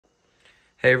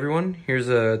Hey everyone, here's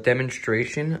a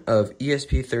demonstration of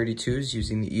ESP32s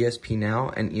using the ESP-NOW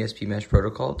and ESP-Mesh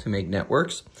protocol to make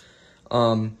networks.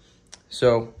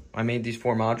 So I made these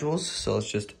 4 modules, so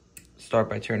let's just start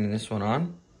by turning this one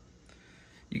on.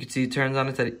 You can see it turns on,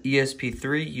 it's at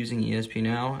ESP3 using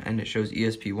ESP-NOW, and it shows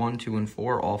ESP1, 2, and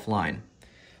 4 offline.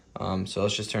 So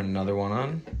let's just turn another one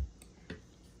on.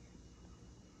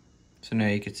 So now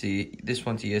you can see this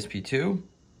one's ESP2.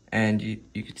 And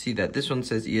you can see that this one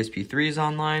says ESP3 is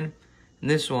online, and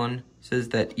this one says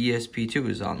that ESP2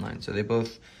 is online. So they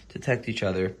both detect each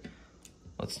other.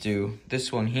 Let's do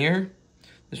this one here.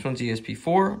 This one's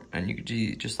ESP4, and you can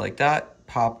see just like that,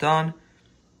 popped on.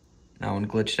 That one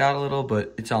glitched out a little,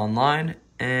 but it's online,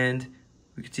 and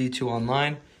we can see 2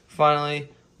 online.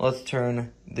 Finally, let's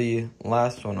turn the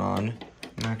last one on.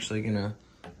 I'm actually gonna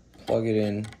plug it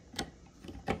in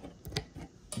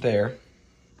there,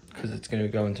 because it's going to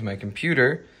go into my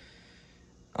computer.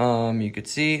 You could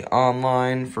see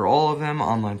online for all of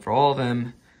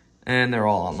them, and they're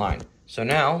all online. So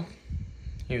now,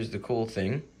 here's the cool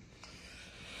thing.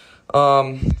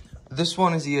 This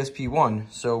one is ESP1,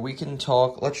 so we can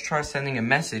talk. Let's try sending a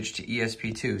message to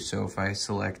ESP2. So if I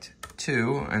select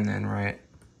 2 and then write,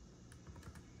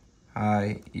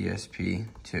 hi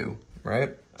ESP2,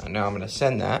 right? And now I'm going to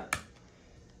send that.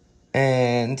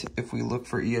 And if we look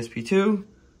for ESP2,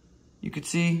 you can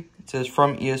see it says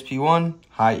from ESP1,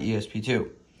 hi ESP2.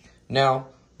 Now,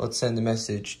 let's send a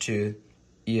message to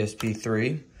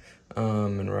ESP3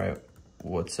 and write,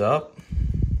 what's up?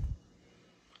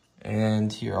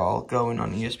 And here I'll go in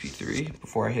on ESP3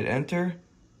 before I hit enter.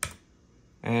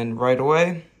 And right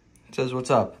away, it says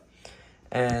what's up.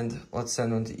 And let's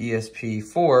send one to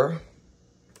ESP4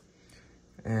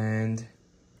 and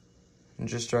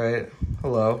just write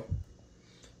hello.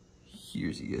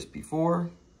 Here's ESP4.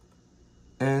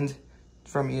 And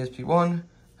from ESP1,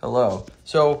 hello.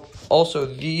 So also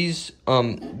these,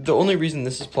 the only reason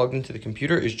this is plugged into the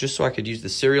computer is just so I could use the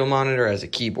serial monitor as a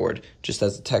keyboard, just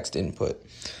as a text input.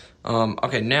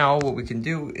 Okay, now what we can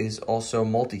do is also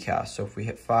multicast. So if we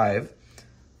hit 5,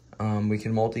 we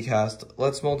can multicast.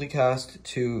 Let's multicast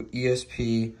to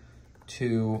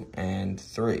ESP2 and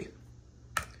 3.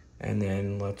 And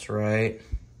then let's write,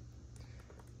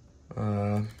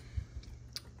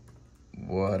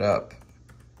 what up?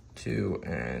 2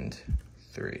 and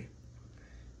 3.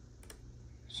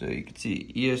 So you can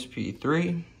see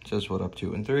ESP3 says what up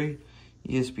 2 and 3.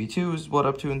 ESP2 is what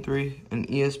up 2 and 3. And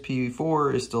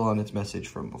ESP4 is still on its message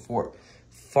from before.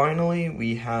 Finally,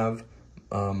 we have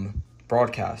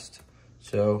broadcast.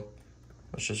 So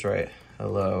let's just write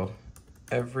hello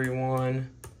everyone.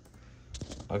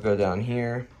 I'll go down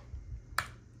here.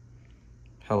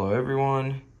 Hello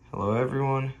everyone. Hello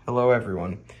everyone. Hello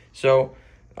everyone. So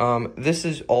this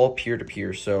is all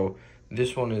peer-to-peer, so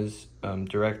this one is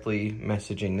directly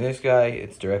messaging this guy,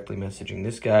 it's directly messaging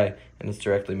this guy, and it's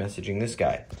directly messaging this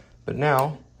guy. But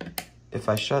now, if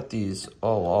I shut these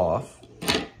all off,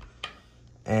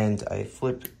 and I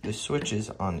flip the switches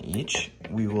on each,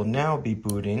 we will now be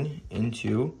booting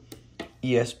into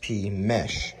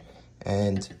ESP-Mesh.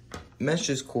 And Mesh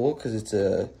is cool because it's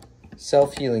a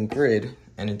self-healing grid,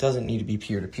 and it doesn't need to be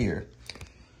peer-to-peer.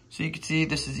 So you can see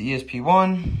this is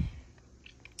ESP1.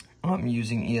 I'm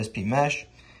using ESP-Mesh,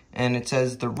 and it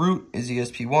says the root is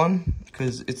ESP1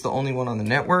 because it's the only one on the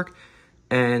network,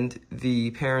 and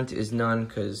the parent is none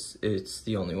because it's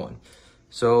the only one.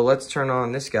 So let's turn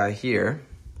on this guy here,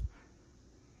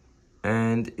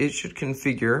 and it should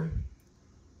configure.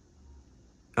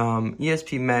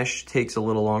 ESP-Mesh takes a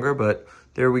little longer, but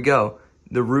there we go.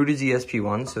 The root is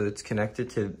ESP1, so it's connected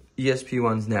to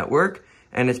ESP1's network.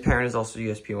 And its parent is also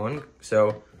ESP1,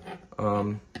 so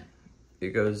it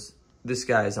goes, this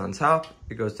guy is on top,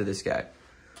 it goes to this guy.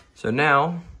 So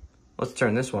now, let's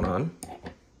turn this one on.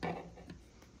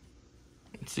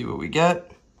 Let's see what we get.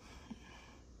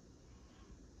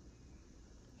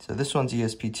 So this one's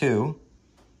ESP2.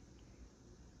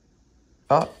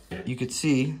 Oh, you could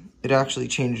see it actually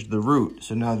changed the root.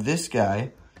 So now this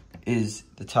guy is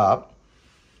the top.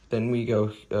 Then we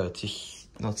go to,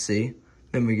 let's see.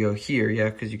 Then we go here, yeah,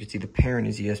 because you can see the parent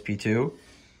is ESP2.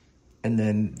 And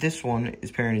then this one is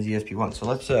parent is ESP1. So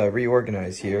let's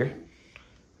reorganize here.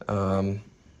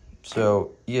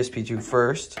 So ESP2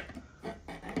 first,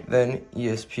 then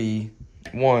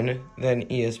ESP1, then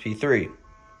ESP3.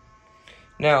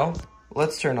 Now,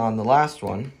 let's turn on the last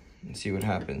one and see what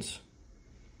happens.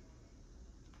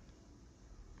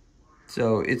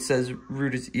 So it says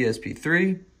root is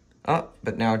ESP3.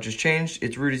 But now it just changed.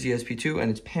 Its root is ESP2 and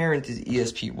its parent is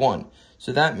ESP1.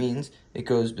 So that means it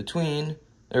goes between,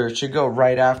 or it should go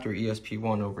right after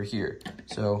ESP1 over here.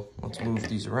 So let's move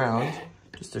these around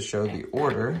just to show the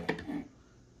order.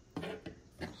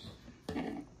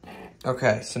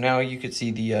 Okay, so now you could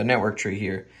see the network tree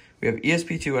here. We have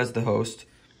ESP2 as the host,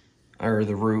 or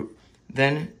the root.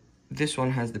 Then this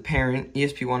one has the parent.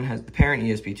 ESP1 has the parent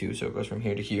ESP2, so it goes from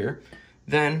here to here.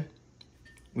 Then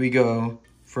we go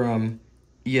from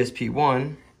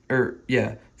ESP1,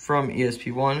 from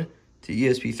ESP1 to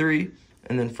ESP3,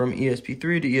 and then from ESP3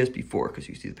 to ESP4, because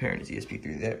you see the parent is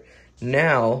ESP3 there.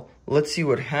 Now, let's see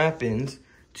what happens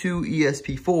to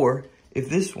ESP4 if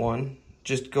this one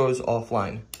just goes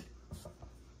offline.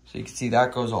 So you can see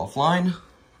that goes offline.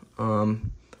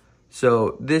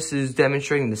 So this is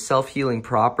demonstrating the self-healing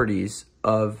properties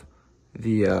of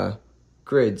the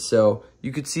grid. So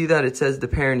you could see that it says the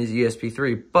parent is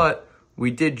ESP3, but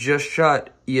we did just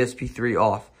shut ESP3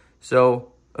 off.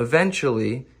 So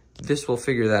eventually this will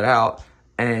figure that out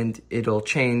and it'll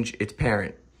change its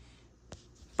parent.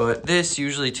 But this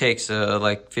usually takes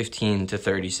like 15 to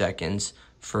 30 seconds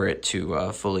for it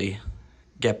to fully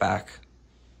get back.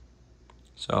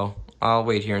 So I'll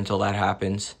wait here until that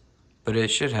happens, but it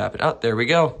should happen. Oh, there we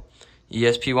go.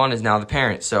 ESP1 is now the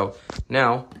parent. So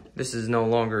now this is no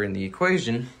longer in the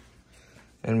equation,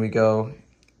 and we go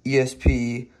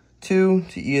ESP2 to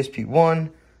ESP1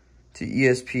 to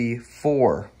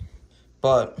ESP4.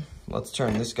 But let's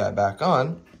turn this guy back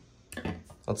on.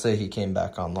 Let's say he came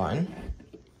back online.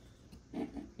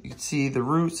 You can see the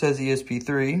root says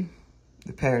ESP3,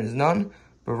 the parent is none,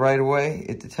 but right away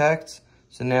it detects.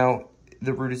 So now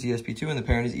the root is ESP2 and the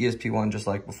parent is ESP1 just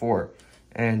like before.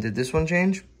 And did this one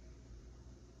change?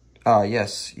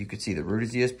 Yes, you could see the root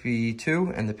is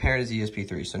ESP2 and the parent is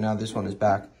ESP3. So now this one is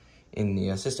back in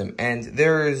the system. And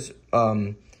there is unicast,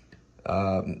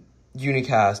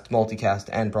 multicast,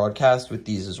 and broadcast with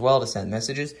these as well to send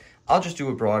messages. I'll just do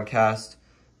a broadcast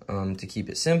to keep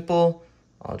it simple.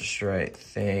 I'll just write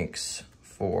thanks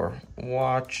for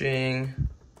watching,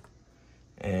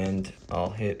 and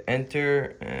I'll hit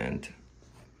enter, and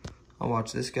I'll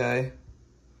watch this guy.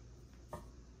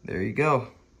 There you go.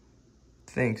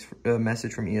 Thanks for a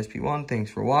message from ESP1. Thanks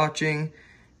for watching.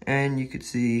 And you could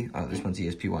see, oh, this one's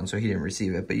ESP1, so he didn't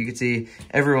receive it. But you could see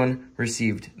everyone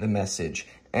received the message.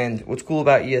 And what's cool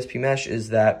about ESP-Mesh is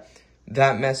that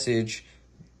that message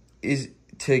is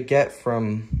to get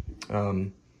from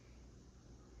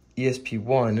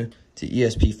ESP1 to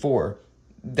ESP4.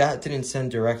 That didn't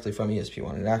send directly from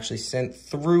ESP1. It actually sent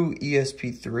through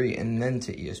ESP3 and then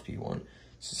to ESP1.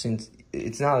 So since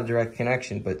it's not a direct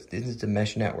connection, but it's a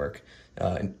mesh network,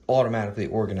 it automatically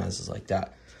organizes like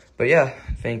that. But yeah,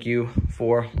 thank you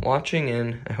for watching,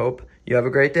 and I hope you have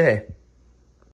a great day.